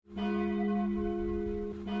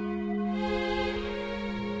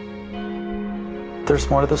there's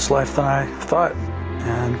more to this life than I thought,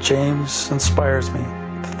 and James inspires me.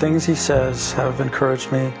 The things he says have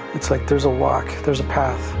encouraged me. It's like there's a walk, there's a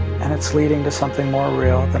path, and it's leading to something more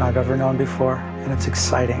real than I've ever known before, and it's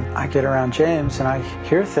exciting. I get around James and I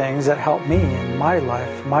hear things that help me in my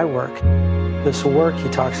life, my work. This work he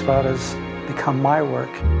talks about has become my work.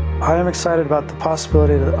 I am excited about the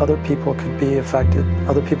possibility that other people could be affected,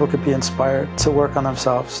 other people could be inspired to work on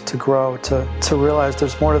themselves, to grow, to realize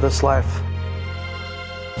there's more to this life.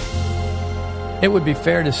 It would be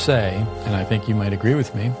fair to say, and I think you might agree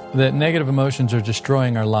with me, that negative emotions are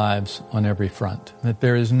destroying our lives on every front. That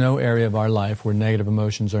there is no area of our life where negative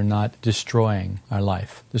emotions are not destroying our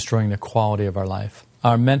life, destroying the quality of our life.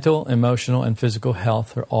 Our mental, emotional, and physical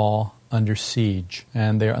health are all under siege,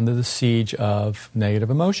 and they're under the siege of negative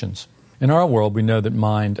emotions. In our world, we know that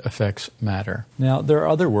mind affects matter. Now, there are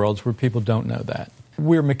other worlds where people don't know that.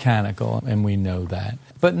 We're mechanical, and we know that.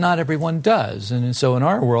 But not everyone does. And so in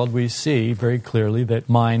our world, we see very clearly that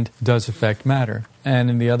mind does affect matter. And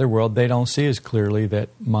in the other world, they don't see as clearly that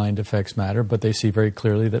mind affects matter, but they see very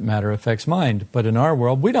clearly that matter affects mind. But in our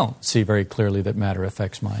world, we don't see very clearly that matter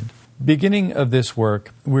affects mind. Beginning of this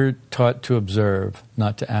work, we're taught to observe,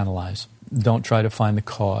 not to analyze. Don't try to find the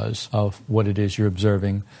cause of what it is you're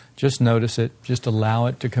observing. Just notice it. Just allow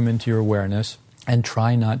it to come into your awareness. And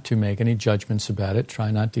try not to make any judgments about it. Try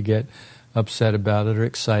not to get upset about it or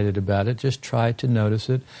excited about it. Just try to notice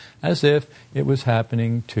it as if it was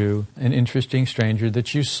happening to an interesting stranger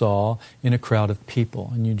that you saw in a crowd of people.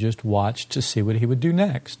 And you just watched to see what he would do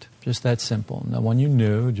next. Just that simple. No one you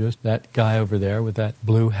knew, just that guy over there with that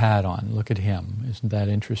blue hat on. Look at him. Isn't that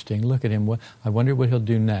interesting? Look at him. I wonder what he'll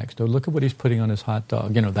do next. Oh, look at what he's putting on his hot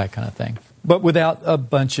dog. That kind of thing. But without a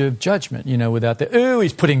bunch of judgment, without the, ooh,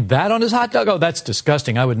 he's putting that on his hot dog. Oh, that's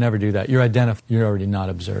disgusting. I would never do that. You're already not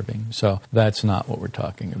observing. So that's not what we're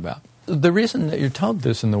talking about. The reason that you're told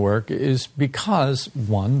this in the work is because,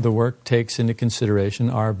 one, the work takes into consideration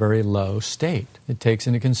our very low state. It takes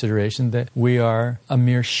into consideration that we are a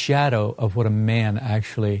mere shadow of what a man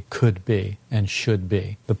actually could be and should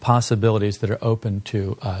be. The possibilities that are open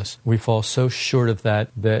to us. We fall so short of that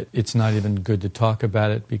it's not even good to talk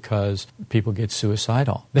about it because people get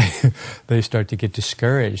suicidal. They start to get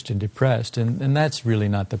discouraged and depressed, and that's really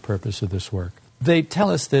not the purpose of this work. They tell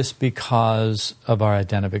us this because of our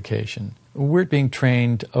identification. We're being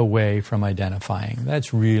trained away from identifying.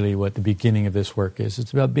 That's really what the beginning of this work is.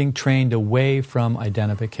 It's about being trained away from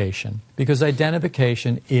identification, because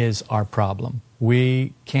identification is our problem.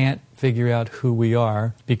 We can't figure out who we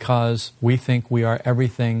are because we think we are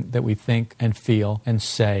everything that we think and feel and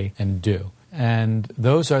say and do. And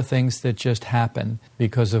those are things that just happen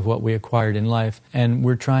because of what we acquired in life. And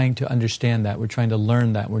we're trying to understand that. We're trying to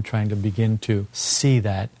learn that. We're trying to begin to see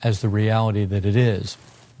that as the reality that it is.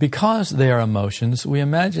 Because they are emotions, we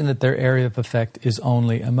imagine that their area of effect is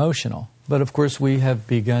only emotional. But of course, we have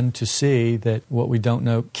begun to see that what we don't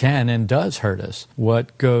know can and does hurt us.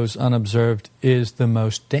 What goes unobserved is the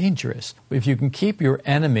most dangerous. If you can keep your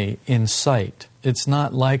enemy in sight, it's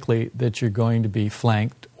not likely that you're going to be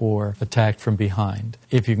flanked or attacked from behind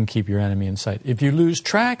if you can keep your enemy in sight. If you lose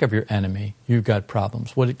track of your enemy, you've got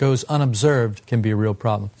problems. What goes unobserved can be a real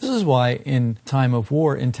problem. This is why in time of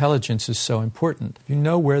war, intelligence is so important. If you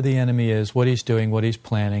know where the enemy is, what he's doing, what he's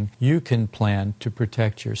planning, you can plan to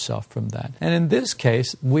protect yourself from that. And in this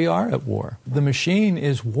case, we are at war. The machine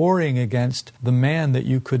is warring against the man that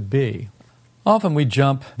you could be. Often we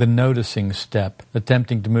jump the noticing step,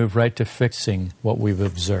 attempting to move right to fixing what we've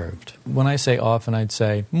observed. When I say often, I'd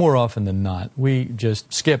say more often than not. We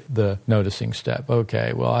just skip the noticing step.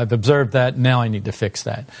 Okay, well, I've observed that, now I need to fix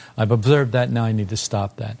that. I've observed that, now I need to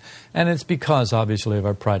stop that. And it's because, obviously, of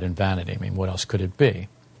our pride and vanity. I mean, what else could it be?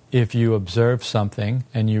 If you observe something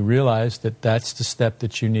and you realize that that's the step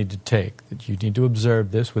that you need to take, that you need to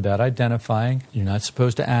observe this without identifying, you're not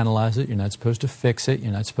supposed to analyze it, you're not supposed to fix it,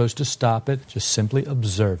 you're not supposed to stop it, just simply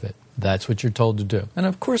observe it. That's what you're told to do. And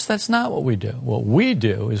of course, that's not what we do. What we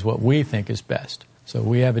do is what we think is best. So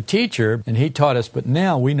we have a teacher, and he taught us, but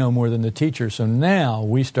now we know more than the teacher, so now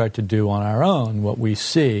we start to do on our own what we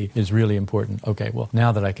see is really important. Okay, well,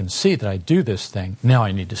 now that I can see that I do this thing, now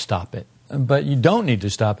I need to stop it. But you don't need to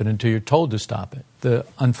stop it until you're told to stop it. The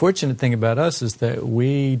unfortunate thing about us is that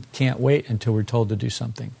we can't wait until we're told to do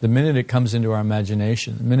something. The minute it comes into our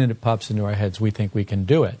imagination, the minute it pops into our heads, we think we can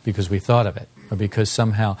do it because we thought of it, or because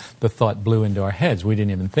somehow the thought blew into our heads. We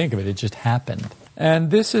didn't even think of it. It just happened. And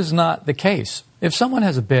this is not the case. If someone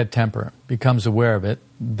has a bad temper, becomes aware of it,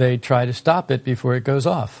 they try to stop it before it goes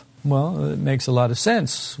off. Well, it makes a lot of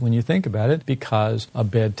sense when you think about it, because a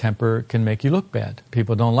bad temper can make you look bad.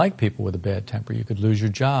 People don't like people with a bad temper. You could lose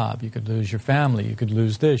your job, you could lose your family, you could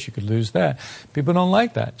lose this, you could lose that. People don't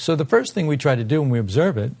like that. So the first thing we try to do when we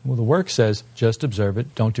observe it, well, the work says just observe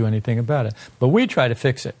it, don't do anything about it. But we try to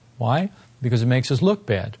fix it. Why? Because it makes us look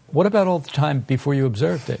bad. What about all the time before you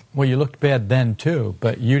observed it? Well, you looked bad then too,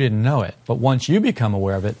 but you didn't know it. But once you become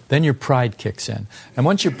aware of it, then your pride kicks in. And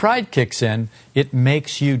once your pride kicks in, it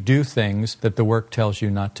makes you do things that the work tells you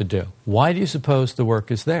not to do. Why do you suppose the work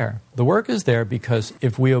is there? The work is there because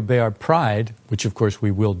if we obey our pride, which of course we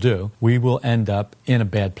will do, we will end up in a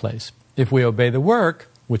bad place. If we obey the work,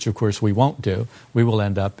 which of course we won't do, we will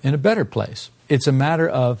end up in a better place. It's a matter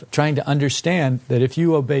of trying to understand that if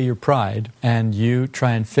you obey your pride and you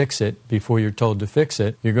try and fix it before you're told to fix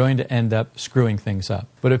it, you're going to end up screwing things up.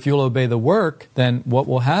 But if you'll obey the work, then what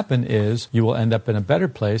will happen is you will end up in a better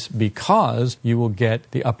place because you will get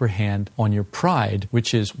the upper hand on your pride,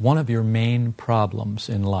 which is one of your main problems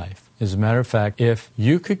in life. As a matter of fact, if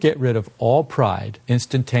you could get rid of all pride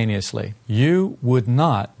instantaneously, you would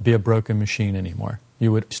not be a broken machine anymore.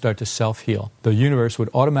 You would start to self-heal. The universe would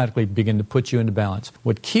automatically begin to put you into balance.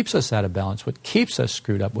 What keeps us out of balance, what keeps us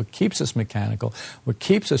screwed up, what keeps us mechanical, what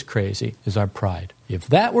keeps us crazy is our pride. If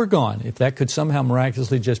that were gone, if that could somehow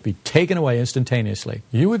miraculously just be taken away instantaneously,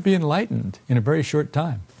 you would be enlightened in a very short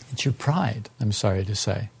time. It's your pride, I'm sorry to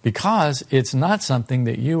say, because it's not something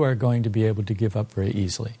that you are going to be able to give up very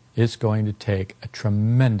easily. It's going to take a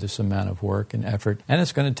tremendous amount of work and effort, and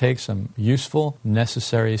it's going to take some useful,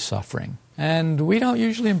 necessary suffering. And we don't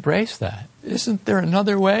usually embrace that. Isn't there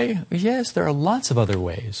another way? Yes, there are lots of other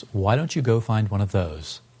ways. Why don't you go find one of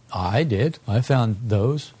those? I did. I found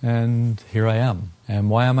those, and here I am. And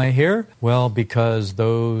why am I here? Well, because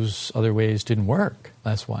those other ways didn't work.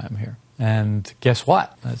 That's why I'm here. And guess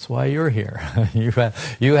what? That's why you're here.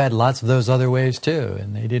 You had lots of those other ways too,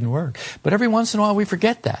 and they didn't work. But every once in a while we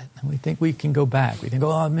forget that. And we think we can go back. We think,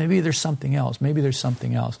 oh, maybe there's something else. Maybe there's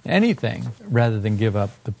something else. Anything rather than give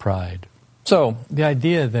up the pride. So the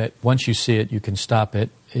idea that once you see it, you can stop it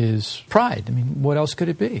is pride. I mean, what else could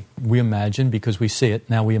it be? We imagine because we see it,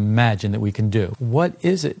 now we imagine that we can do. What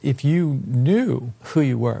is it? If you knew who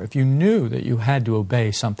you were, if you knew that you had to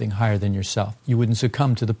obey something higher than yourself, you wouldn't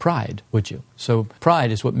succumb to the pride, would you? So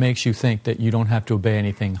pride is what makes you think that you don't have to obey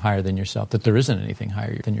anything higher than yourself, that there isn't anything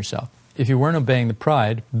higher than yourself. If you weren't obeying the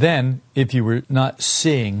pride, then if you were not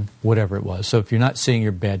seeing whatever it was, so if you're not seeing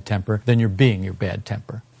your bad temper, then you're being your bad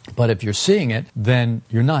temper. But if you're seeing it, then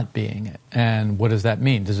you're not being it. And what does that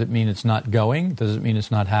mean? Does it mean it's not going? Does it mean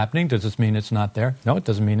it's not happening? Does it mean it's not there? No, it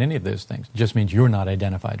doesn't mean any of those things. It just means you're not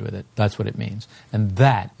identified with it. That's what it means. And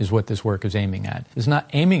that is what this work is aiming at. It's not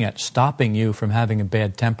aiming at stopping you from having a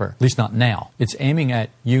bad temper, at least not now. It's aiming at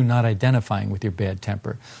you not identifying with your bad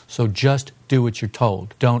temper. So just do what you're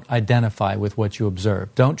told. Don't identify with what you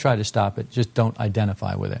observe. Don't try to stop it. Just don't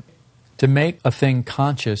identify with it. To make a thing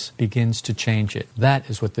conscious begins to change it. That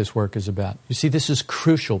is what this work is about. You see, this is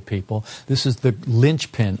crucial, people. This is the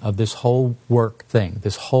linchpin of this whole work thing,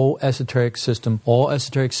 this whole esoteric system, all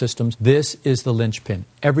esoteric systems. This is the linchpin.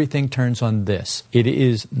 Everything turns on this. It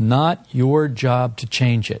is not your job to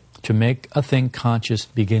change it. To make a thing conscious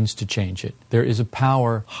begins to change it. There is a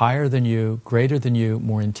power higher than you, greater than you,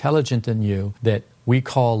 more intelligent than you, that we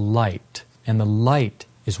call light. And the light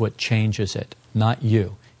is what changes it, not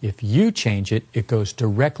you. If you change it, it goes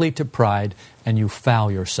directly to pride and you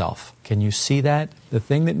foul yourself. Can you see that? The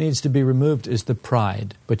thing that needs to be removed is the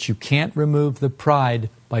pride. But you can't remove the pride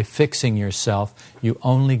by fixing yourself. You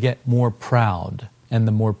only get more proud. And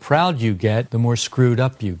the more proud you get, the more screwed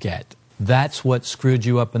up you get. That's what screwed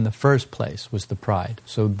you up in the first place, was the pride.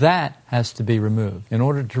 So that has to be removed. In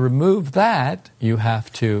order to remove that, you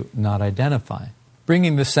have to not identify.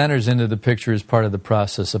 Bringing the centers into the picture is part of the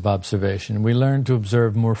process of observation. We learn to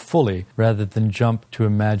observe more fully rather than jump to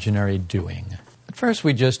imaginary doing. At first,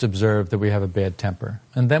 we just observe that we have a bad temper.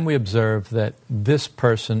 And then we observe that this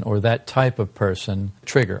person or that type of person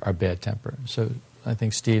trigger our bad temper. So I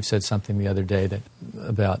think Steve said something the other day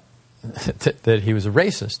about that he was a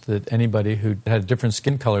racist, that anybody who had a different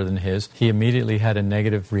skin color than his, he immediately had a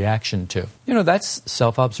negative reaction to. You know, that's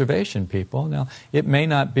self-observation, people. Now, it may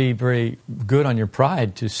not be very good on your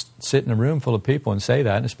pride to sit in a room full of people and say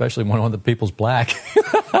that, especially when one of the people's black,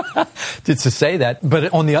 to say that.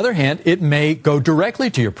 But on the other hand, it may go directly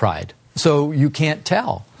to your pride. So you can't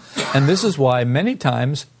tell. And this is why many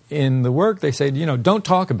times in the work, they say, don't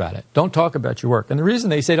talk about it. Don't talk about your work. And the reason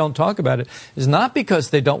they say don't talk about it is not because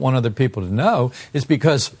they don't want other people to know. It's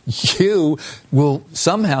because you will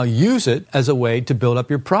somehow use it as a way to build up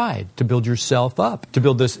your pride, to build yourself up, to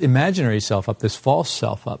build this imaginary self up, this false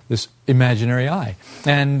self up, this imaginary I.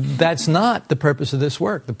 And that's not the purpose of this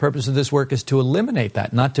work. The purpose of this work is to eliminate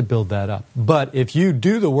that, not to build that up. But if you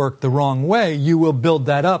do the work the wrong way, you will build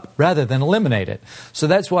that up rather than eliminate it. So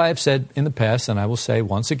that's why I've said in the past, and I will say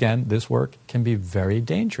once again, this work can be very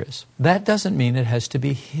dangerous. That doesn't mean it has to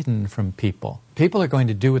be hidden from people. People are going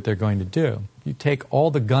to do what they're going to do. You take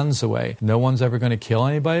all the guns away, no one's ever going to kill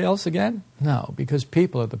anybody else again? No, because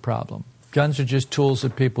people are the problem. Guns are just tools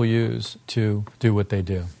that people use to do what they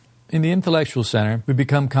do. In the intellectual center, we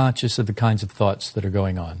become conscious of the kinds of thoughts that are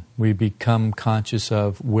going on. We become conscious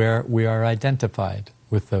of where we are identified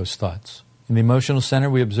with those thoughts. In the emotional center,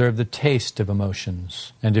 we observe the taste of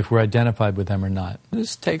emotions and if we're identified with them or not.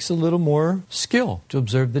 This takes a little more skill to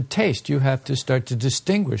observe the taste. You have to start to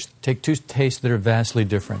distinguish, take two tastes that are vastly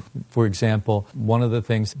different. For example, one of the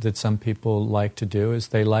things that some people like to do is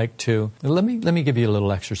they like to, let me give you a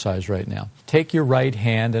little exercise right now. Take your right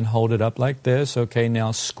hand and hold it up like this. Okay,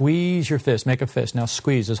 now squeeze your fist. Make a fist. Now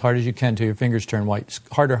squeeze as hard as you can till your fingers turn white.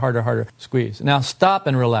 Harder, harder, harder. Squeeze. Now stop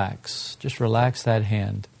and relax. Just relax that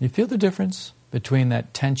hand. You feel the difference between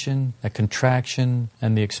that tension, that contraction,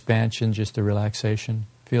 and the expansion, just the relaxation?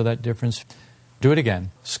 Feel that difference? Do it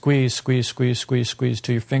again. Squeeze, squeeze, squeeze, squeeze, squeeze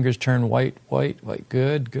till your fingers turn white, white, white.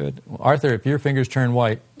 Good, good. Arthur, if your fingers turn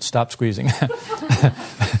white, stop squeezing.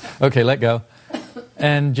 Okay, let go.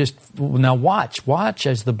 And just now watch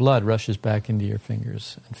as the blood rushes back into your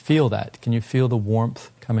fingers. And feel that. Can you feel the warmth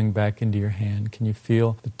coming back into your hand? Can you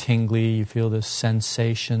feel the tingly? You feel the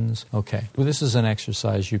sensations? Okay. Well, this is an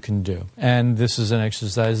exercise you can do. And this is an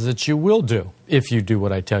exercise that you will do if you do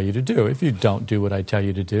what I tell you to do. If you don't do what I tell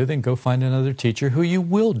you to do, then go find another teacher who you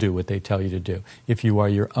will do what they tell you to do. If you are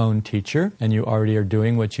your own teacher and you already are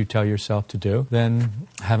doing what you tell yourself to do, then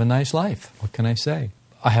have a nice life. What can I say?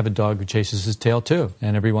 I have a dog who chases his tail too,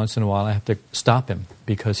 and every once in a while I have to stop him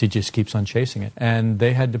because he just keeps on chasing it. And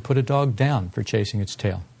they had to put a dog down for chasing its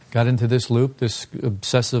tail. Got into this loop, this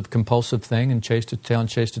obsessive compulsive thing, and chased its tail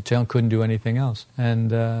and couldn't do anything else.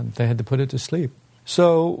 And they had to put it to sleep.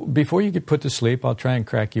 So before you get put to sleep, I'll try and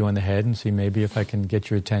crack you on the head and see maybe if I can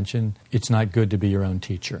get your attention. It's not good to be your own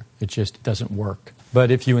teacher. It just doesn't work.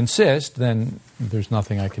 But if you insist, then there's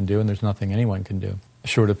nothing I can do and there's nothing anyone can do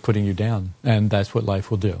short of putting you down. And that's what life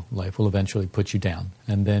will do. Life will eventually put you down.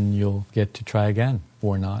 And then you'll get to try again,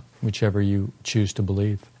 or not, whichever you choose to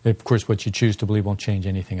believe. Of course, what you choose to believe won't change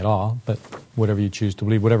anything at all, but whatever you choose to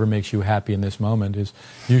believe, whatever makes you happy in this moment is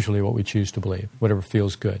usually what we choose to believe, whatever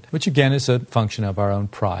feels good, which again is a function of our own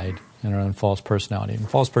pride and our own false personality. And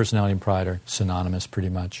false personality and pride are synonymous pretty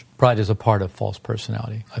much. Pride is a part of false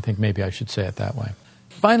personality. I think maybe I should say it that way.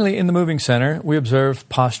 Finally, in the moving center, we observe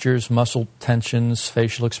postures, muscle tensions,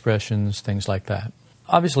 facial expressions, things like that.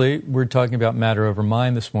 Obviously, we're talking about matter over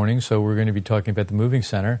mind this morning, so we're going to be talking about the moving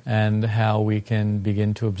center and how we can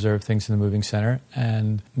begin to observe things in the moving center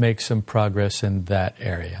and make some progress in that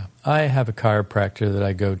area. I have a chiropractor that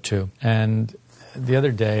I go to, and the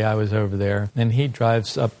other day I was over there, and he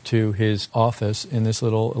drives up to his office in this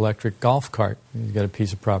little electric golf cart. He's got a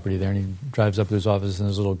piece of property there, and he drives up to his office in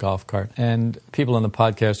his little golf cart. And people on the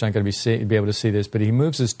podcast aren't going to be able to see this, but he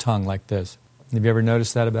moves his tongue like this. Have you ever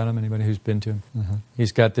noticed that about him? Anybody who's been to him? Uh-huh.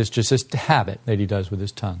 He's got this habit that he does with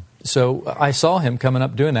his tongue. So I saw him coming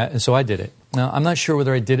up doing that, and so I did it. Now, I'm not sure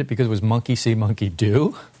whether I did it because it was monkey see, monkey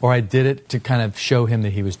do, or I did it to kind of show him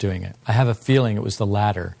that he was doing it. I have a feeling it was the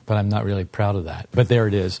latter, but I'm not really proud of that. But there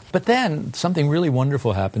it is. But then something really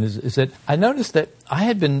wonderful happened is that I noticed that I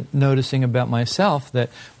had been noticing about myself that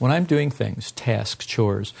when I'm doing things, tasks,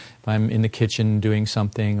 chores, if I'm in the kitchen doing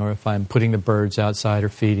something, or if I'm putting the birds outside or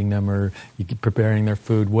feeding them or preparing their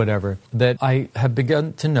food, whatever, that I have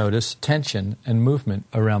begun to notice tension and movement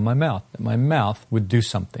around my mouth, that my mouth would do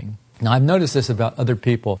something. Now, I've noticed this about other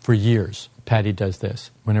people for years. Patty does this.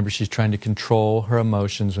 Whenever she's trying to control her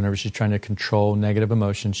emotions, whenever she's trying to control negative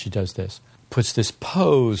emotions, she does this. Puts this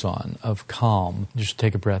pose on of calm. Just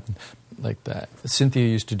take a breath like that. Cynthia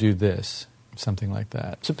used to do this, something like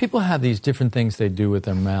that. So people have these different things they do with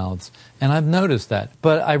their mouths, and I've noticed that.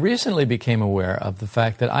 But I recently became aware of the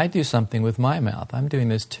fact that I do something with my mouth. I'm doing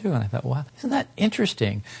this too, and I thought, wow, isn't that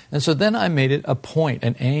interesting? And so then I made it a point,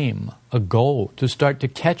 an aim, a goal to start to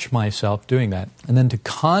catch myself doing that, and then to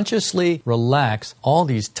consciously relax all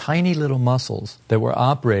these tiny little muscles that were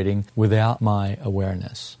operating without my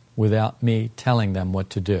awareness, without me telling them what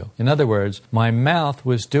to do. In other words, my mouth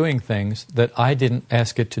was doing things that I didn't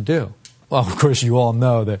ask it to do. Well, of course, you all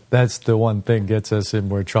know that that's the one thing gets us in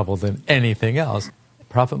more trouble than anything else.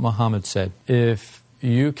 Prophet Muhammad said, if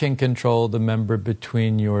you can control the member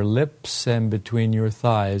between your lips and between your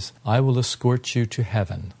thighs, I will escort you to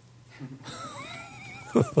heaven.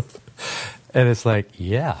 And it's like,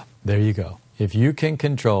 yeah, there you go. If you can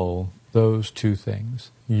control those two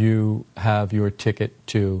things, you have your ticket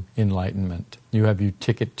to enlightenment. You have your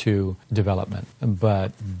ticket to development.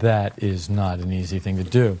 But that is not an easy thing to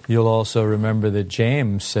do. You'll also remember that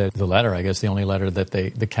James said, the letter, I guess the only letter that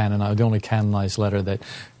the only canonized letter that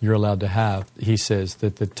you're allowed to have, he says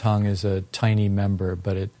that the tongue is a tiny member,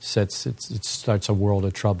 but it starts a world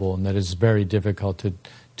of trouble, and that it's very difficult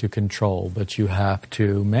to control, but you have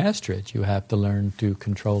to master it. You have to learn to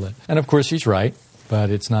control it. And of course, he's right. But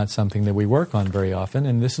it's not something that we work on very often,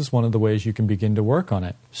 and this is one of the ways you can begin to work on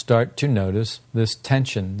it. Start to notice this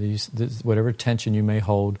tension, whatever tension you may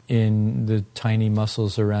hold in the tiny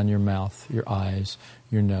muscles around your mouth, your eyes,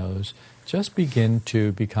 your nose. Just begin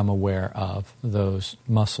to become aware of those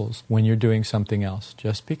muscles when you're doing something else.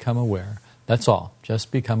 Just become aware. That's all. Just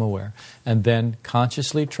become aware. And then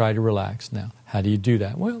consciously try to relax. Now, how do you do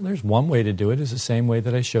that? Well, there's one way to do it. It's the same way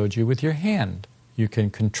that I showed you with your hand. You can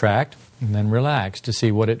contract and then relax to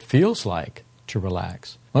see what it feels like to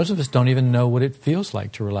relax. Most of us don't even know what it feels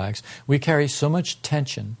like to relax. We carry so much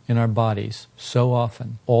tension in our bodies so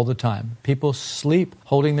often, all the time. People sleep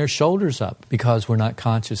holding their shoulders up because we're not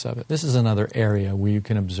conscious of it. This is another area where you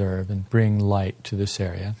can observe and bring light to this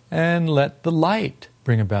area. And let the light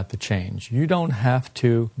bring about the change. You don't have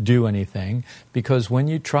to do anything, because when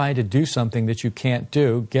you try to do something that you can't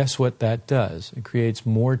do, guess what that does? It creates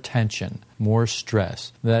more tension, more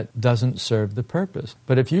stress that doesn't serve the purpose.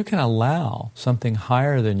 But if you can allow something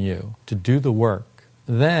higher than you to do the work,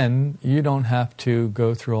 then you don't have to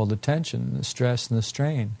go through all the tension, the stress, and the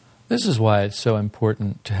strain. This is why it's so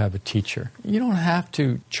important to have a teacher. You don't have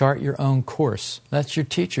to chart your own course. That's your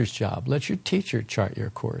teacher's job. Let your teacher chart your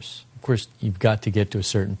course. Of course, you've got to get to a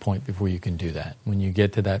certain point before you can do that. When you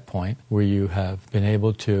get to that point where you have been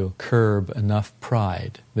able to curb enough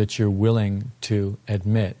pride that you're willing to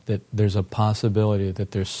admit that there's a possibility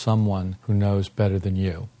that there's someone who knows better than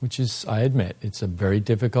you, which is, I admit, it's a very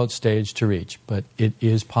difficult stage to reach, but it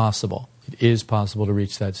is possible. It is possible to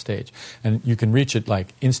reach that stage. And you can reach it like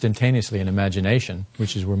instantaneously in imagination,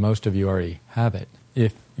 which is where most of you already have it.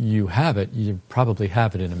 If you have it, you probably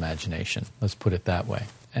have it in imagination. Let's put it that way.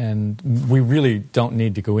 And we really don't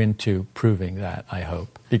need to go into proving that, I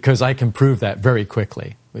hope, because I can prove that very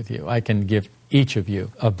quickly with you. I can give each of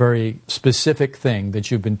you a very specific thing that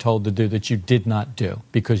you've been told to do that you did not do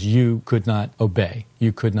because you could not obey.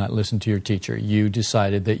 You could not listen to your teacher. You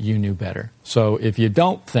decided that you knew better. So if you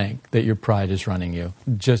don't think that your pride is running you,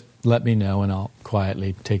 just let me know and I'll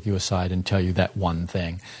quietly take you aside and tell you that one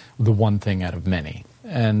thing, the one thing out of many.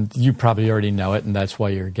 And you probably already know it, and that's why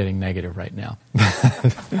you're getting negative right now.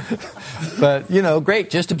 But, great,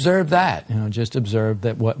 just observe that. Just observe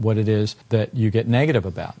that what it is that you get negative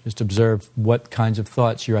about. Just observe what kinds of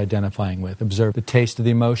thoughts you're identifying with. Observe the taste of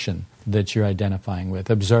the emotion that you're identifying with.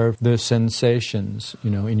 Observe the sensations,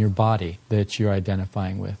 in your body that you're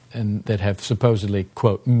identifying with and that have supposedly,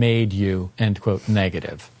 quote, made you, end quote,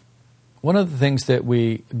 negative. One of the things that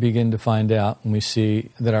we begin to find out when we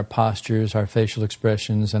see that our postures, our facial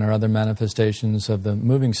expressions, and our other manifestations of the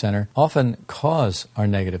moving center often cause our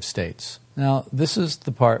negative states. Now, this is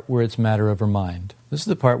the part where it's matter over mind. This is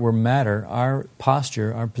the part where matter, our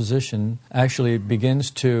posture, our position, actually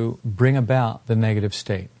begins to bring about the negative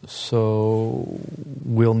state. So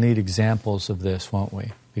we'll need examples of this, won't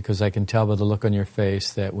we? Because I can tell by the look on your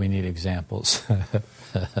face that we need examples.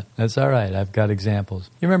 That's all right. I've got examples.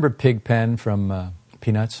 You remember Pigpen from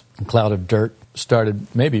Peanuts? A cloud of dirt started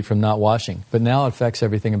maybe from not washing, but now it affects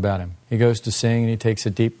everything about him. He goes to sing and he takes a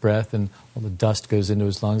deep breath and all the dust goes into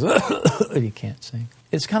his lungs. He can't sing.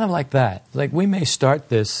 It's kind of like that. Like we may start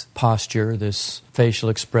this posture, this facial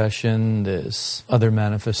expression, this other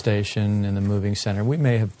manifestation in the moving center. We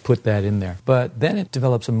may have put that in there. But then it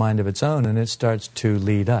develops a mind of its own and it starts to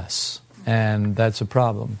lead us. And that's a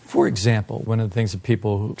problem. For example, one of the things that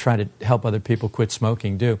people who try to help other people quit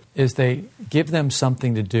smoking do is they give them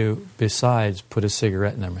something to do besides put a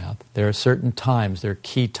cigarette in their mouth. There are certain times, there are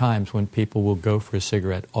key times when people will go for a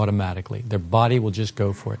cigarette automatically. Their body will just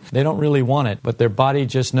go for it. They don't really want it, but their body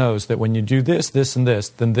just knows that when you do this, this, and this,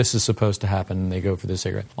 then this is supposed to happen, and they go for the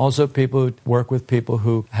cigarette. Also, people who work with people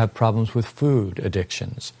who have problems with food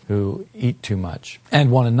addictions, who eat too much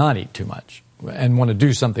and want to not eat too much, and want to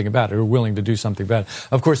do something about it, or willing to do something about it.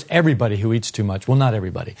 Of course, everybody who eats too much, well, not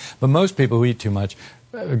everybody, but most people who eat too much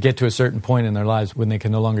get to a certain point in their lives when they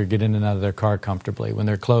can no longer get in and out of their car comfortably, when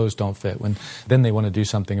their clothes don't fit, then they want to do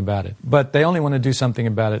something about it. But they only want to do something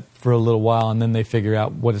about it for a little while, and then they figure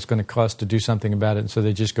out what it's going to cost to do something about it, and so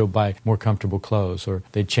they just go buy more comfortable clothes, or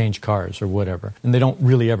they change cars or whatever. And they don't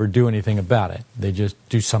really ever do anything about it. They just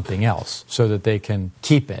do something else so that they can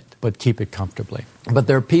keep it, but keep it comfortably. But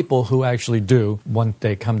there are people who actually do, once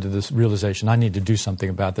they come to this realization, I need to do something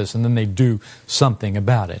about this, and then they do something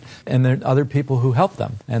about it. And there are other people who help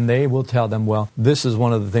them, and they will tell them, well, this is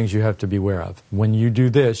one of the things you have to be aware of. When you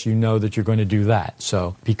do this, you know that you're going to do that.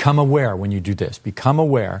 So become aware when you do this. Become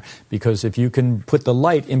aware, because if you can put the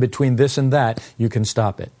light in between this and that, you can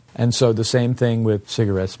stop it. And so the same thing with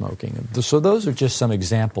cigarette smoking. So those are just some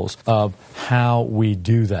examples of how we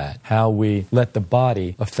do that, how we let the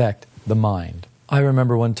body affect the mind. I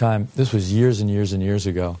remember one time, this was years and years and years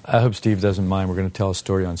ago. I hope Steve doesn't mind. We're going to tell a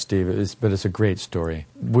story on Steve, but it's a great story.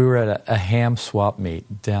 We were at a ham swap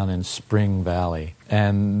meet down in Spring Valley.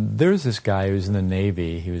 And there was this guy who was in the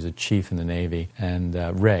Navy. He was a chief in the Navy, and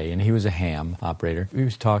Ray, and he was a ham operator. He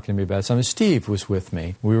was talking to me about something. Steve was with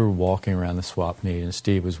me. We were walking around the swap meet, and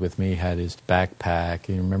Steve was with me. He had his backpack.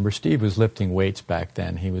 You remember, Steve was lifting weights back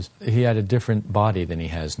then. He had a different body than he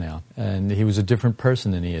has now, and he was a different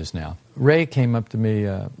person than he is now. Ray came up to me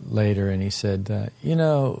later, and he said,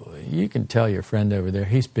 you can tell your friend over there,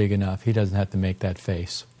 he's big enough. He doesn't have to make that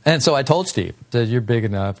face. And so I told Steve, I said, you're big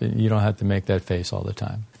enough, and you don't have to make that face all the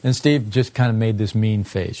time. And Steve just kind of made this mean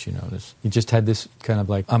face, he just had this kind of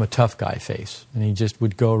like, I'm a tough guy face. And he just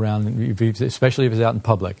would go around, especially if he was out in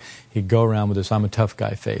public, he'd go around with this I'm a tough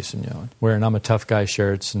guy face, and wearing I'm a tough guy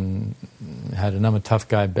shirts, and had an I'm a tough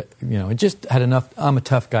guy, it just had enough I'm a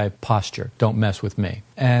tough guy posture. Don't mess with me.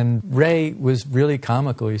 And Ray was really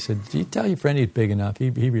comical. He said, do you tell your friend he's big enough? He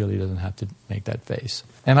really doesn't have to make that face.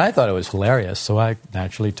 And I thought it was hilarious, so I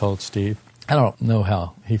naturally told Steve. I don't know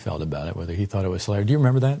how he felt about it, whether he thought it was hilarious. Do you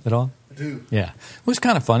remember that at all? I do. Yeah. It was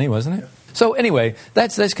kind of funny, wasn't it? Yeah. So anyway,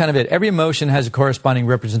 that's kind of it. Every emotion has a corresponding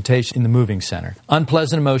representation in the moving center.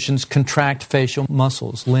 Unpleasant emotions contract facial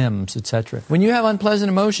muscles, limbs, etc. When you have unpleasant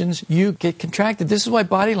emotions, you get contracted. This is why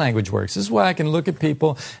body language works. This is why I can look at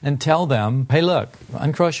people and tell them, hey, look,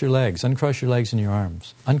 uncross your legs and your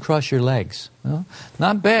arms. Uncross your legs. Well,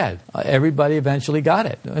 not bad. Everybody eventually got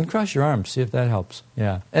it. Uncross your arms. See if that helps.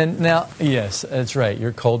 Yeah. And now, yes, that's right.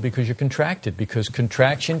 You're cold because you're contracted, because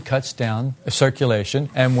contraction cuts down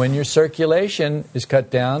circulation. And when your circulation is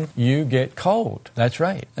cut down, you get cold. That's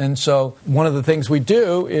right. And so one of the things we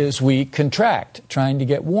do is we contract, trying to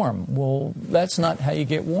get warm. Well, that's not how you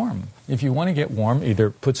get warm. If you want to get warm,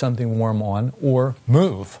 either put something warm on or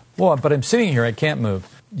move. Well, but I'm sitting here, I can't move.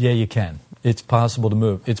 Yeah, you can. It's possible to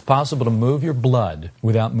move. It's possible to move your blood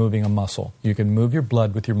without moving a muscle. You can move your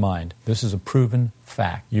blood with your mind. This is a proven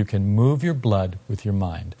fact. You can move your blood with your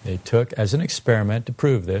mind. They took, as an experiment to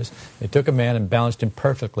prove this, they took a man and balanced him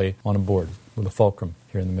perfectly on a board with a fulcrum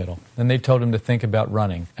here in the middle. Then they told him to think about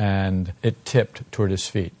running, and it tipped toward his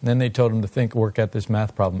feet. Then they told him to work out this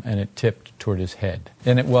math problem, and it tipped toward his head.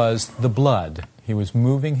 And it was the blood. He was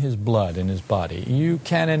moving his blood in his body. You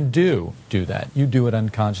can and do that. You do it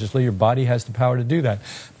unconsciously. Your body has the power to do that.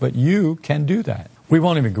 But you can do that. We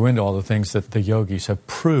won't even go into all the things that the yogis have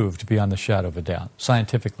proved beyond the shadow of a doubt,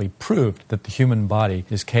 scientifically proved that the human body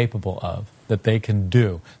is capable of, that they can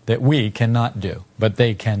do, that we cannot do, but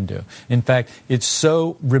they can do. In fact, it's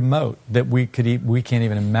so remote that we can't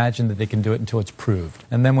even imagine that they can do it until it's proved.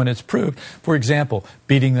 And then when it's proved, for example,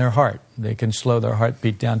 beating their heart, they can slow their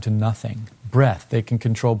heartbeat down to nothing. Breath, they can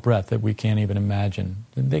control breath that we can't even imagine.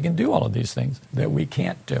 They can do all of these things that we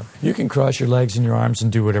can't do. You can cross your legs and your arms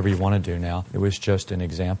and do whatever you want to do now. It was just an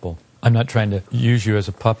example. I'm not trying to use you as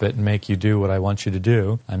a puppet and make you do what I want you to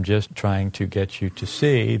do. I'm just trying to get you to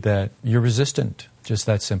see that you're resistant. Just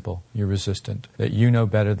that simple. You're resistant. That you know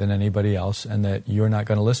better than anybody else, and that you're not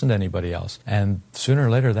going to listen to anybody else. And sooner or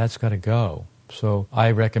later, that's got to go. So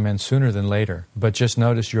I recommend sooner than later. But just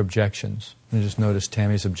notice your objections. And just notice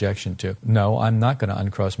Tammy's objection to, no, I'm not going to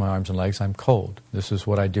uncross my arms and legs. I'm cold. This is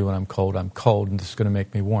what I do when I'm cold. I'm cold, and this is going to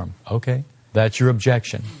make me warm. Okay, that's your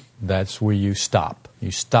objection. That's where you stop.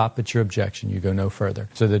 You stop at your objection. You go no further.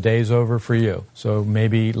 So the day's over for you. So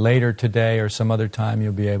maybe later today or some other time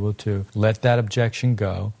you'll be able to let that objection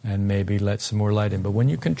go and maybe let some more light in. But when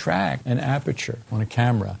you contract an aperture on a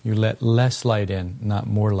camera, you let less light in, not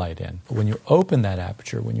more light in. But when you open that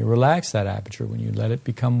aperture, when you relax that aperture, when you let it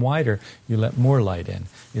become wider, you let more light in.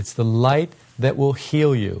 It's the light that will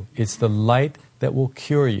heal you. It's the light that will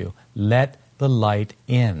cure you. Let the light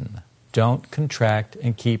in. Don't contract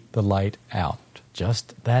and keep the light out.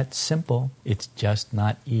 Just that simple. It's just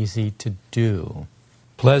not easy to do.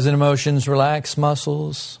 Pleasant emotions relax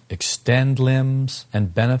muscles, extend limbs,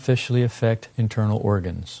 and beneficially affect internal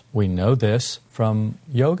organs. We know this from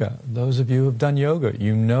yoga. Those of you who have done yoga,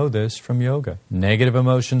 you know this from yoga. Negative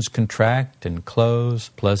emotions contract and close.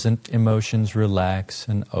 Pleasant emotions relax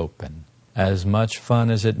and open. As much fun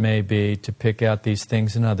as it may be to pick out these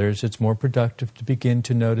things in others, it's more productive to begin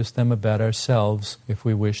to notice them about ourselves if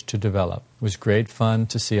we wish to develop. It was great fun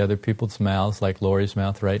to see other people's mouths, like Lori's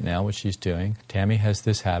mouth right now, what she's doing. Tammy has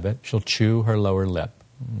this habit. She'll chew her lower lip.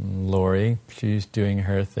 Lori, she's doing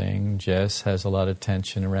her thing. Jess has a lot of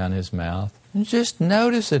tension around his mouth. And just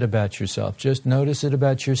notice it about yourself. Just notice it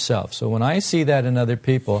about yourself. So when I see that in other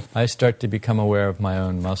people, I start to become aware of my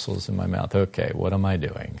own muscles in my mouth. Okay, what am I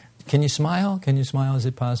doing? Can you smile? Can you smile? Is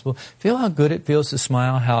it possible? Feel how good it feels to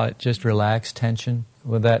smile, how it just relaxes tension?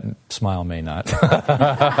 Well, that smile may not.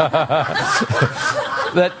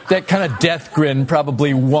 that kind of death grin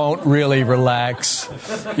probably won't really relax.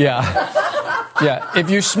 Yeah. If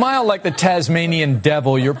you smile like the Tasmanian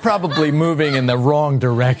devil, you're probably moving in the wrong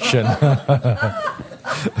direction.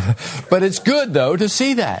 But it's good, though, to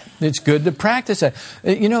see that. It's good to practice that.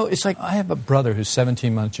 You know, it's like I have a brother who's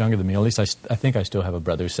 17 months younger than me. At least I think I still have a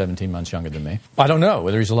brother who's 17 months younger than me. I don't know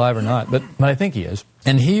whether he's alive or not, but I think he is.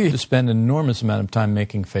 And he used to spend an enormous amount of time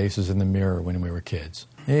making faces in the mirror when we were kids.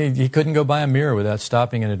 He couldn't go by a mirror without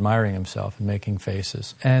stopping and admiring himself and making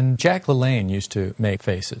faces. And Jack LaLanne used to make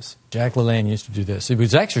faces. Jack LaLanne used to do this. It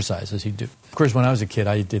was exercises he'd do. Of course, when I was a kid,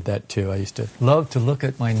 I did that too. I used to love to look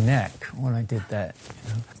at my neck when I did that.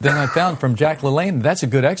 You know? Then I found from Jack LaLanne that's a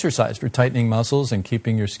good exercise for tightening muscles and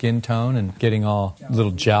keeping your skin tone and getting all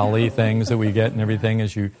little jowly things that we get and everything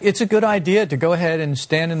as you... It's a good idea to go ahead and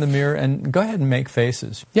stand in the mirror and go ahead and make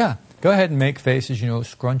faces. Yeah. Go ahead and make faces,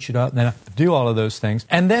 scrunch it up, then do all of those things.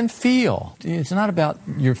 And then feel. It's not about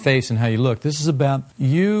your face and how you look. This is about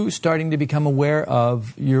you starting to become aware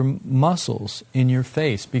of your muscles in your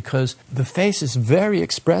face, because the face is very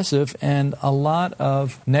expressive and a lot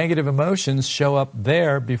of negative emotions show up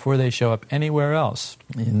there before they show up anywhere else.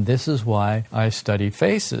 And this is why I study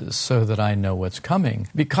faces, so that I know what's coming.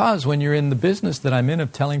 Because when you're in the business that I'm in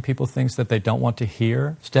of telling people things that they don't want to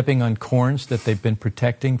hear, stepping on corns that they've been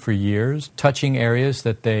protecting for years, touching areas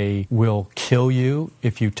that they will kill you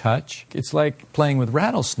if you touch. It's like playing with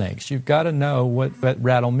rattlesnakes. You've got to know what that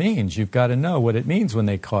rattle means. You've got to know what it means when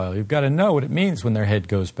they coil. You've got to know what it means when their head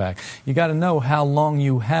goes back. You've got to know how long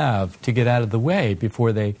you have to get out of the way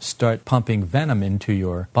before they start pumping venom into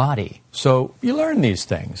your body. So you learn these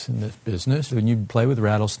things in this business. When you play with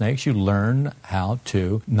rattlesnakes, you learn how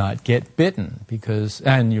to not get bitten,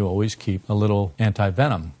 and you always keep a little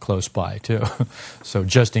anti-venom close by too. So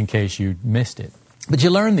just in case you missed it. But you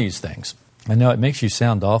learn these things. I know it makes you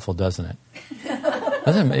sound awful, doesn't it?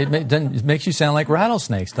 It makes you sound like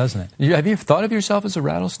rattlesnakes, doesn't it? Have you thought of yourself as a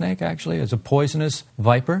rattlesnake, actually? As a poisonous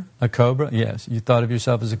viper? A cobra? Yes. You thought of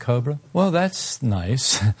yourself as a cobra? Well, that's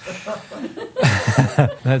nice.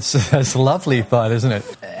 That's a lovely thought, isn't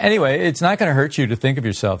it? Anyway, it's not going to hurt you to think of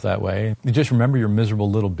yourself that way. You just remember your miserable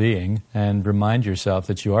little being and remind yourself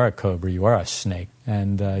that you are a cobra, you are a snake.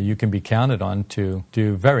 And you can be counted on to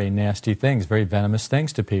do very nasty things, very venomous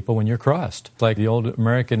things to people when you're crossed. It's like the old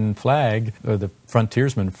American flag, or the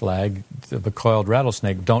frontiersman flag, of a coiled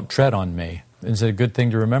rattlesnake, don't tread on me. It's a good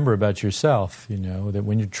thing to remember about yourself, that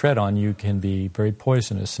when you tread on, you can be very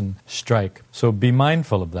poisonous and strike. So be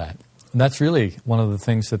mindful of that. And that's really one of the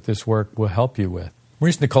things that this work will help you with.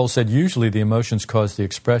 Maurice Nicoll said, usually the emotions cause the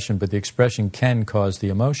expression, but the expression can cause the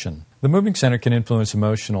emotion. The moving center can influence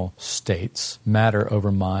emotional states, matter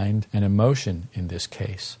over mind, and emotion in this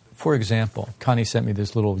case. For example, Connie sent me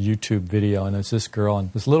this little YouTube video, and it's this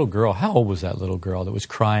little girl, how old was that little girl that was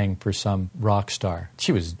crying for some rock star?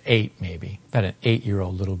 She was 8, maybe, about an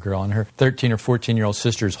 8-year-old little girl, and her 13 or 14-year-old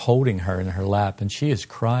sister is holding her in her lap, and she is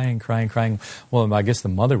crying. Well, I guess the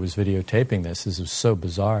mother was videotaping this. This was so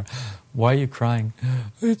bizarre. Why are you crying?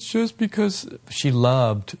 It's just because she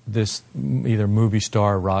loved this either movie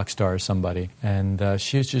star or rock star or somebody. And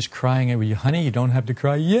she was just crying. Honey, you don't have to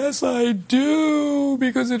cry. Yes, I do,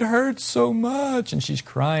 because it hurts so much. And she's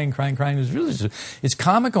crying. It's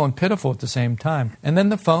comical and pitiful at the same time. And then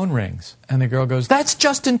the phone rings. And the girl goes, that's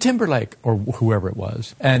Justin Timberlake, or whoever it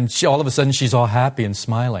was. And all of a sudden, she's all happy and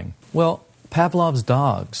smiling. Well, Pavlov's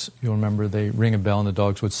dogs, you'll remember, they ring a bell and the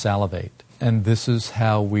dogs would salivate. And this is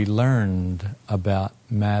how we learned about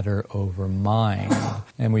matter over mind.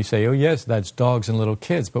 And we say, oh yes, that's dogs and little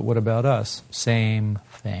kids, but what about us? Same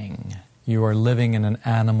thing. You are living in an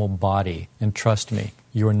animal body, and trust me,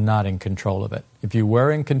 you are not in control of it. If you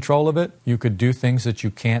were in control of it, you could do things that you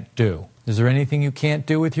can't do. Is there anything you can't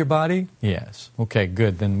do with your body? Yes. Okay,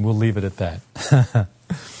 good, then we'll leave it at that.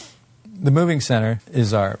 The moving center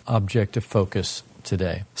is our object of focus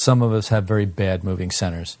today. Some of us have very bad moving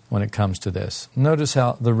centers when it comes to this. Notice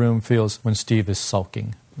how the room feels when Steve is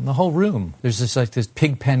sulking. In the whole room, there's this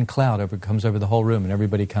pig pen cloud comes over the whole room, and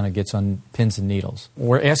everybody kind of gets on pins and needles.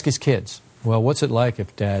 Or ask his kids, well, what's it like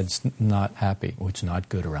if Dad's not happy? Well, it's not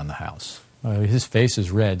good around the house. His face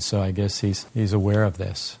is red, so I guess he's aware of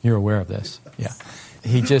this. You're aware of this? Yeah.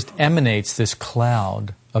 He just emanates this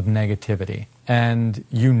cloud of negativity, and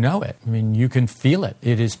you know it. I mean, you can feel it.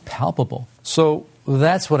 It is palpable. So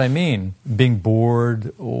that's what I mean, being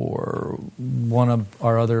bored or one of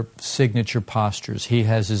our other signature postures. He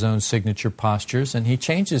has his own signature postures, and he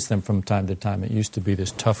changes them from time to time. It used to be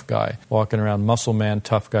this tough guy, walking around, muscle man,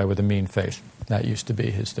 tough guy with a mean face. That used to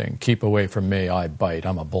be his thing. Keep away from me, I bite,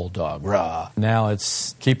 I'm a bulldog, rah. Now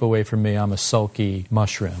it's keep away from me, I'm a sulky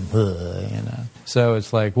mushroom, So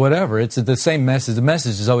it's like, whatever, it's the same message. The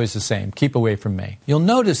message is always the same, keep away from me. You'll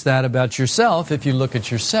notice that about yourself if you look at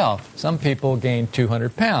yourself. Some people gain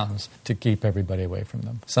 200 pounds to keep everybody away from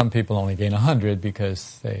them. Some people only gain 100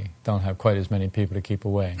 because they don't have quite as many people to keep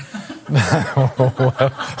away.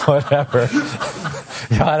 Whatever.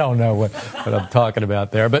 Yeah, I don't know what I'm talking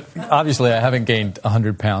about there. But obviously I haven't gained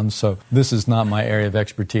 100 pounds, so this is not my area of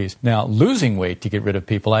expertise. Now, losing weight to get rid of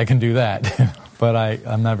people, I can do that. But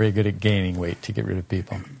I'm not very good at gaining weight to get rid of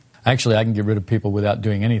people. Actually, I can get rid of people without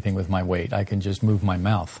doing anything with my weight. I can just move my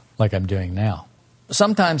mouth like I'm doing now.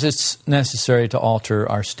 Sometimes it's necessary to alter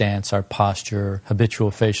our stance, our posture, habitual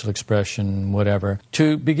facial expression, whatever,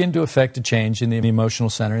 to begin to affect a change in the emotional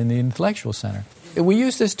center and the intellectual center. We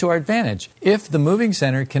use this to our advantage. If the moving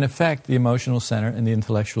center can affect the emotional center and the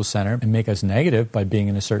intellectual center and make us negative by being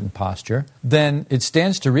in a certain posture, then it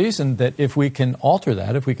stands to reason that if we can alter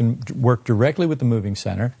that, if we can work directly with the moving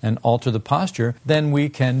center and alter the posture, then we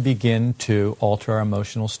can begin to alter our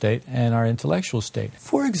emotional state and our intellectual state.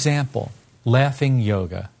 For example, laughing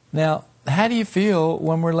yoga. Now, how do you feel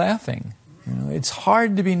when we're laughing? It's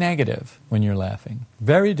hard to be negative when you're laughing.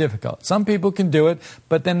 Very difficult. Some people can do it,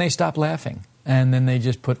 but then they stop laughing. And then they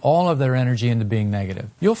just put all of their energy into being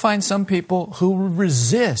negative. You'll find some people who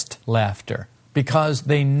resist laughter because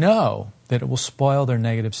they know that it will spoil their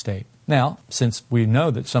negative state. Now, since we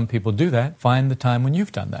know that some people do that, find the time when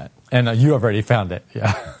you've done that. And you have already found it,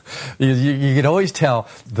 yeah. You can always tell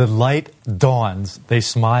the light dawns, they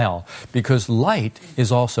smile. Because light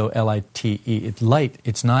is also L-I-T-E. It's light,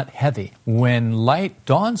 it's not heavy. When light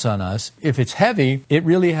dawns on us, if it's heavy, it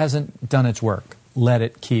really hasn't done its work. Let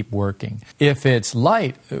it keep working. If it's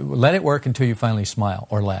light, let it work until you finally smile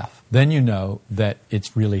or laugh. Then you know that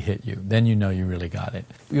it's really hit you. Then you know you really got it.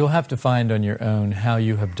 You'll have to find on your own how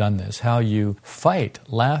you have done this, how you fight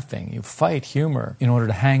laughing, you fight humor in order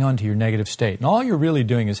to hang on to your negative state. And all you're really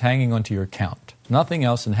doing is hanging on to your count. Nothing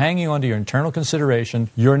else, and hanging on to your internal consideration.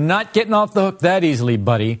 You're not getting off the hook that easily,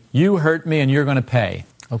 buddy. You hurt me and you're going to pay.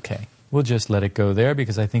 Okay, we'll just let it go there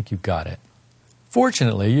because I think you've got it.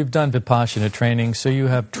 Fortunately, you've done Vipassana training, so you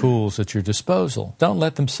have tools at your disposal. Don't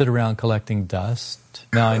let them sit around collecting dust.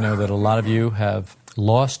 Now I know that a lot of you have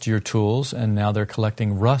lost your tools, and now they're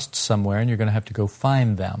collecting rust somewhere, and you're going to have to go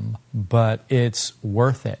find them. But it's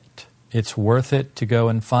worth it. It's worth it to go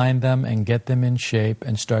and find them and get them in shape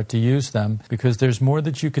and start to use them, because there's more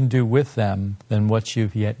that you can do with them than what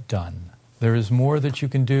you've yet done. There is more that you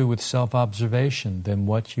can do with self-observation than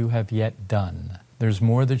what you have yet done. There's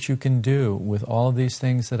more that you can do with all of these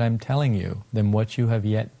things that I'm telling you than what you have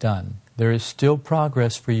yet done. There is still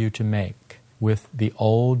progress for you to make with the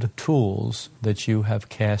old tools that you have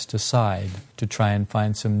cast aside to try and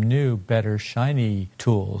find some new, better, shiny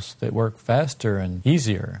tools that work faster and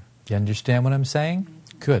easier. Do you understand what I'm saying?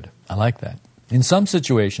 Good. I like that. In some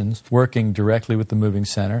situations, working directly with the moving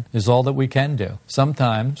center is all that we can do.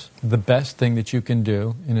 Sometimes the best thing that you can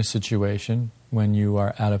do in a situation when you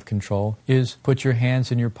are out of control is put your hands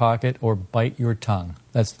in your pocket or bite your tongue.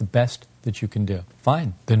 That's the best that you can do.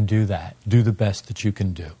 Fine, then do that. Do the best that you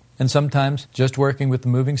can do. And sometimes just working with the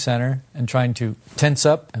moving center and trying to tense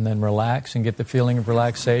up and then relax and get the feeling of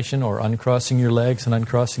relaxation, or uncrossing your legs and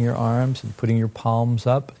uncrossing your arms and putting your palms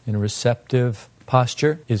up in a receptive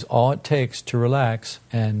posture is all it takes to relax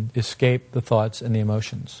and escape the thoughts and the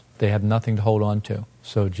emotions. They have nothing to hold on to.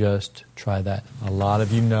 So just try that. A lot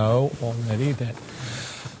of you know already that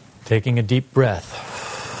taking a deep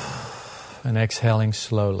breath and exhaling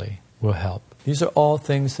slowly will help. These are all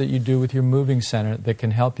things that you do with your moving center that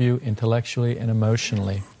can help you intellectually and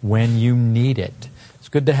emotionally when you need it. It's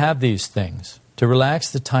good to have these things. To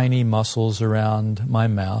relax the tiny muscles around my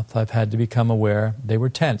mouth, I've had to become aware they were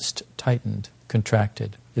tensed, tightened,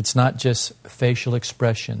 contracted. It's not just facial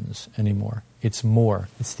expressions anymore. It's more.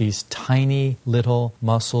 It's these tiny little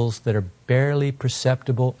muscles that are barely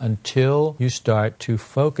perceptible until you start to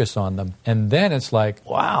focus on them. And then it's like,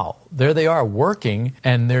 wow, there they are working,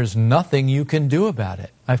 and there's nothing you can do about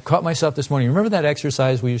it. I've caught myself this morning. Remember that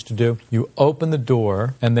exercise we used to do? You open the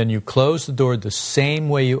door, and then you close the door the same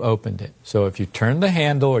way you opened it. So if you turn the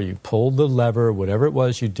handle or you pull the lever, or whatever it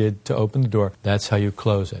was you did to open the door, that's how you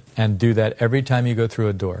close it. And do that every time you go through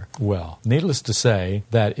a door. Well, needless to say,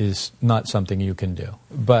 that is not something you can do.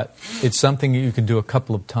 But it's something you can do a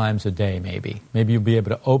couple of times a day, maybe. Maybe you'll be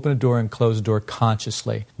able to open a door and close a door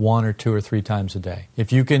consciously 1 or 2 or 3 times a day.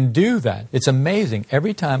 If you can do that, it's amazing.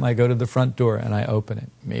 Every time I go to the front door and I open it,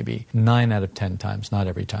 maybe 9 out of 10 times, not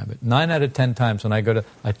every time, but 9 out of 10 times when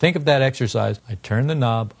I think of that exercise, I turn the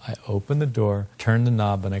knob, I open the door, turn the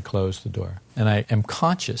knob, and I close the door. And I am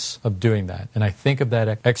conscious of doing that. And I think of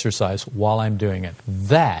that exercise while I'm doing it.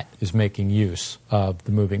 That is making use of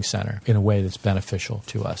the moving center in a way that's beneficial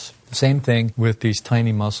to us. Same thing with these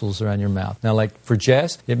tiny muscles around your mouth. Now, like for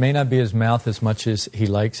Jess, it may not be his mouth as much as he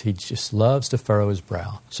likes. He just loves to furrow his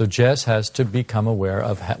brow. So Jess has to become aware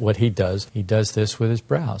of what he does. He does this with his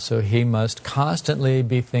brow. So he must constantly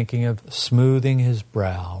be thinking of smoothing his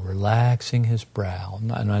brow, relaxing his brow.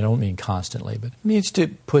 And I don't mean constantly, but he needs to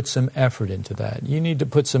put some effort into that. You need to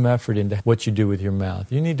put some effort into what you do with your mouth.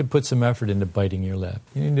 You need to put some effort into biting your lip.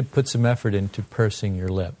 You need to put some effort into pursing your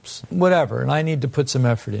lips. Whatever. And I need to put some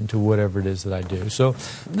effort into whatever it is that I do. So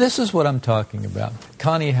this is what I'm talking about.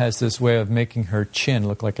 Connie has this way of making her chin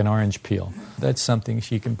look like an orange peel. That's something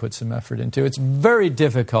she can put some effort into. It's very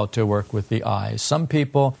difficult to work with the eyes. Some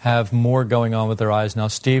people have more going on with their eyes. Now,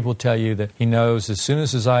 Steve will tell you that he knows as soon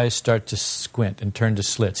as his eyes start to squint and turn to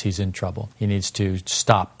slits, he's in trouble. He needs to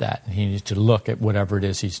stop that. He needs to look at whatever it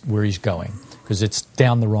is where he's going, because it's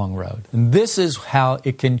down the wrong road. And this is how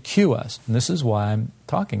it can cue us. And this is why I'm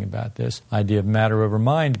talking about this idea of matter over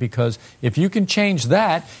mind, because if you can change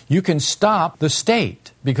that, you can stop the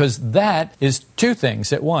state, because that is 2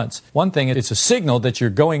 things at once. One thing, it's a signal that you're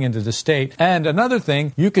going into the state, and another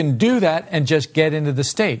thing, you can do that and just get into the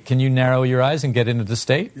state. Can you narrow your eyes and get into the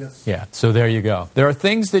state? Yes. Yeah, so there you go. There are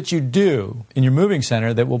things that you do in your moving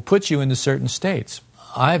center that will put you into certain states.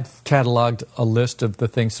 I've cataloged a list of the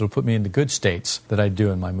things that will put me into good states that I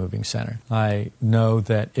do in my moving center. I know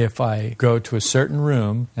that if I go to a certain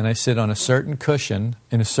room and I sit on a certain cushion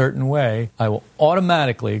in a certain way, I will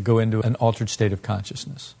automatically go into an altered state of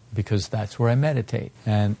consciousness, because that's where I meditate.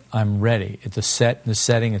 And I'm ready. It's a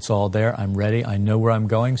setting, it's all there. I'm ready. I know where I'm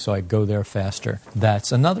going, so I go there faster.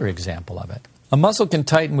 That's another example of it. A muscle can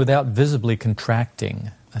tighten without visibly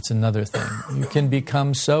contracting. That's another thing. You can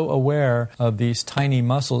become so aware of these tiny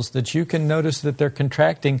muscles that you can notice that they're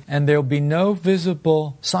contracting and there'll be no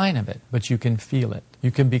visible sign of it, but you can feel it. You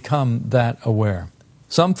can become that aware.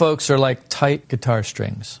 Some folks are like tight guitar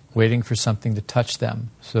strings, waiting for something to touch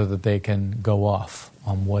them so that they can go off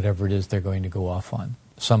on whatever it is they're going to go off on.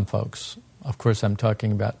 Some folks. Of course, I'm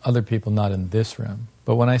talking about other people not in this room.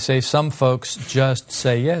 But when I say some folks just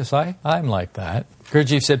say, yes, I'm like that.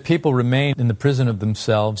 Gurdjieff said people remain in the prison of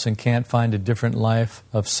themselves and can't find a different life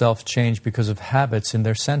of self-change because of habits in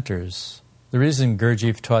their centers. The reason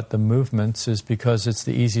Gurdjieff taught the movements is because it's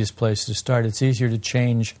the easiest place to start. It's easier to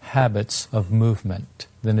change habits of movement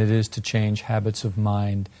than it is to change habits of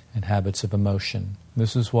mind and habits of emotion.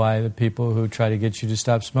 This is why the people who try to get you to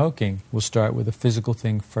stop smoking will start with a physical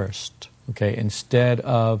thing first. Okay, instead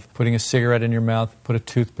of putting a cigarette in your mouth, put a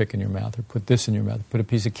toothpick in your mouth, or put this in your mouth, put a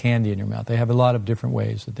piece of candy in your mouth. They have a lot of different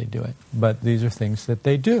ways that they do it. But these are things that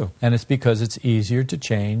they do. And it's because it's easier to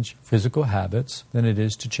change physical habits than it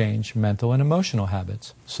is to change mental and emotional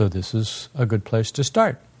habits. So this is a good place to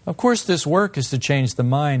start. Of course, this work is to change the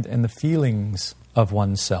mind and the feelings of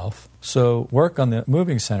oneself. So work on the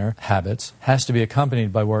moving center habits has to be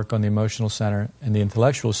accompanied by work on the emotional center and the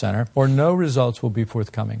intellectual center, or no results will be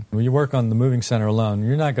forthcoming. When you work on the moving center alone,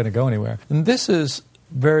 you're not going to go anywhere. And this is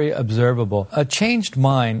very observable. A changed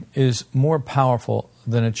mind is more powerful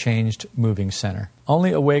than a changed moving center.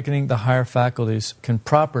 Only awakening the higher faculties can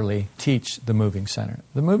properly teach the moving center.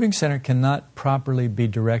 The moving center cannot properly be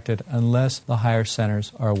directed unless the higher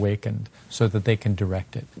centers are awakened so that they can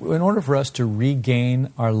direct it. In order for us to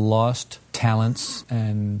regain our lost talents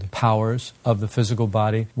and powers of the physical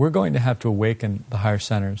body, we're going to have to awaken the higher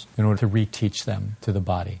centers in order to reteach them to the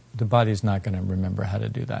body. The body is not going to remember how to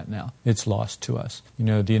do that now. It's lost to us. You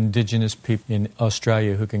know, the indigenous people in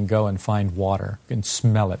Australia who can go and find water and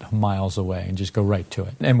smell it miles away and just go right to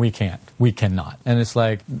it. And we can't. We cannot. And it's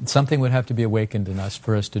like something would have to be awakened in us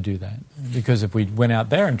for us to do that. Because if we went out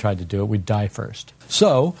there and tried to do it, we'd die first.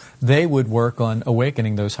 So they would work on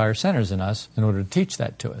awakening those higher centers in us in order to teach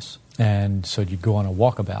that to us. And so you go on a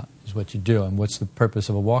walkabout is what you do. And what's the purpose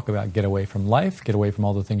of a walkabout? Get away from life, get away from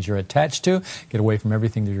all the things you're attached to, get away from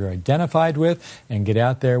everything that you're identified with, and get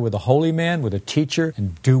out there with a holy man, with a teacher,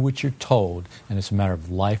 and do what you're told. And it's a matter of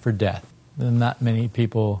life or death. There are not many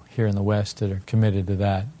people here in the West that are committed to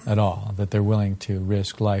that at all, that they're willing to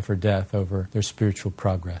risk life or death over their spiritual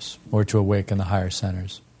progress or to awaken the higher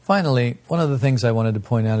centers. Finally, one of the things I wanted to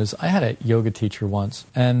point out is I had a yoga teacher once,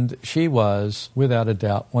 and she was, without a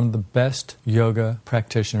doubt, one of the best yoga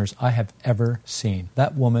practitioners I have ever seen.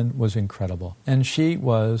 That woman was incredible. And she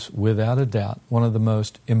was, without a doubt, one of the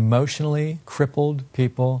most emotionally crippled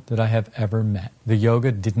people that I have ever met. The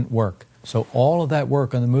yoga didn't work. So all of that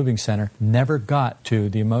work on the moving center never got to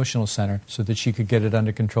the emotional center so that she could get it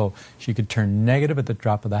under control. She could turn negative at the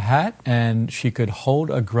drop of the hat, and she could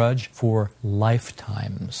hold a grudge for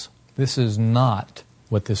lifetimes. This is not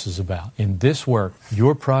what this is about. In this work,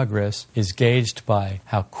 your progress is gauged by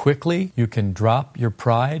how quickly you can drop your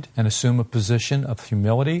pride and assume a position of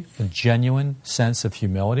humility, a genuine sense of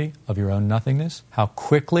humility of your own nothingness, how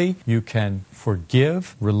quickly you can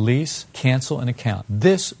forgive, release, cancel, and account.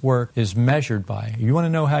 This work is measured by, you want to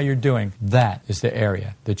know how you're doing, that is the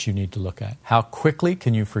area that you need to look at. How quickly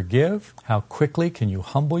can you forgive? How quickly can you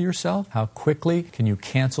humble yourself? How quickly can you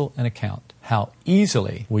cancel an account? How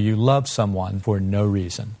easily will you love someone for no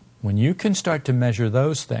reason? When you can start to measure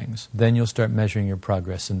those things, then you'll start measuring your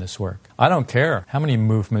progress in this work. I don't care how many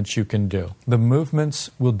movements you can do. The movements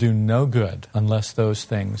will do no good unless those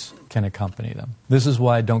things can accompany them. This is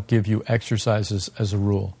why I don't give you exercises as a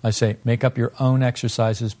rule. I say make up your own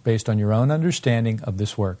exercises based on your own understanding of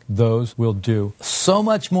this work. Those will do so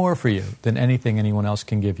much more for you than anything anyone else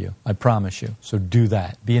can give you. I promise you. So do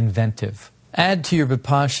that. Be inventive. Add to your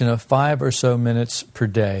Vipassana 5 or so minutes per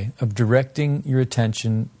day of directing your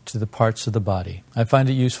attention to the parts of the body. I find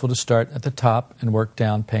it useful to start at the top and work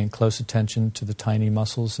down, paying close attention to the tiny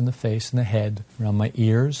muscles in the face and the head, around my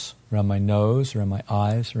ears, around my nose, around my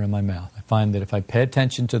eyes, around my mouth. I find that if I pay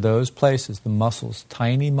attention to those places, the muscles,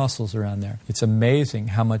 tiny muscles around there, it's amazing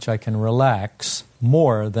how much I can relax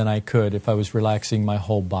more than I could if I was relaxing my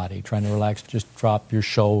whole body. Trying to relax, just drop your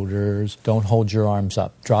shoulders. Don't hold your arms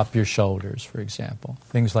up. Drop your shoulders, for example.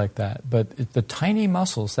 Things like that. But the tiny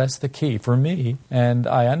muscles, that's the key for me. And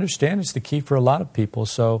I understand it's the key for a lot of people,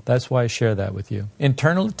 so that's why I share that with you.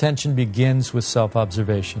 Internal attention begins with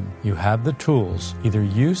self-observation. You have the tools. Either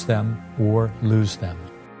use them or lose them.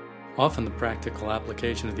 Often the practical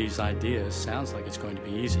application of these ideas sounds like it's going to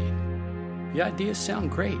be easy. The ideas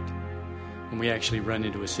sound great. When we actually run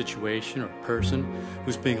into a situation or a person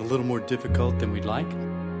who's being a little more difficult than we'd like,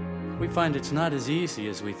 we find it's not as easy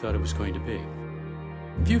as we thought it was going to be.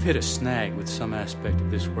 If you've hit a snag with some aspect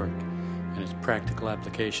of this work and its practical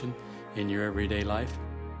application in your everyday life,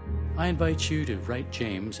 I invite you to write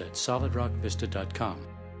James at solidrockvista.com.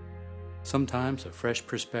 Sometimes a fresh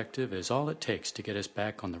perspective is all it takes to get us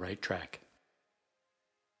back on the right track.